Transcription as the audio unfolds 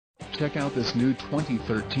Check out this new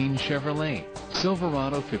 2013 Chevrolet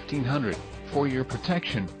Silverado 1500. For your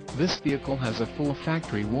protection, this vehicle has a full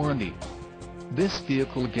factory warranty. This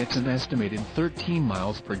vehicle gets an estimated 13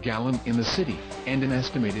 miles per gallon in the city, and an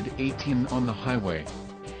estimated 18 on the highway.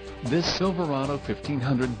 This Silverado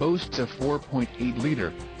 1500 boasts a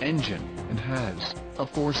 4.8-liter engine, and has a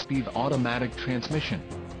 4-speed automatic transmission.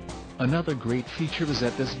 Another great feature is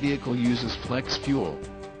that this vehicle uses flex fuel.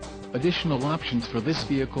 Additional options for this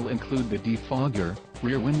vehicle include the defogger,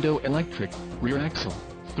 rear window electric, rear axle,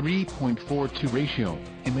 3.42 ratio,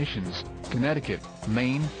 emissions, Connecticut,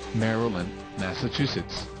 Maine, Maryland,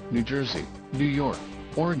 Massachusetts, New Jersey, New York,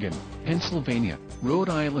 Oregon, Pennsylvania, Rhode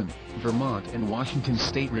Island, Vermont and Washington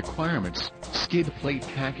state requirements, skid plate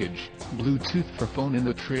package, Bluetooth for phone in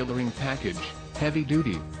the trailering package, heavy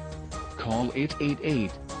duty. Call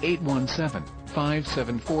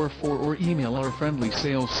 888-817-5744 or email our friendly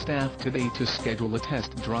sales staff today to schedule a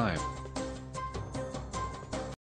test drive.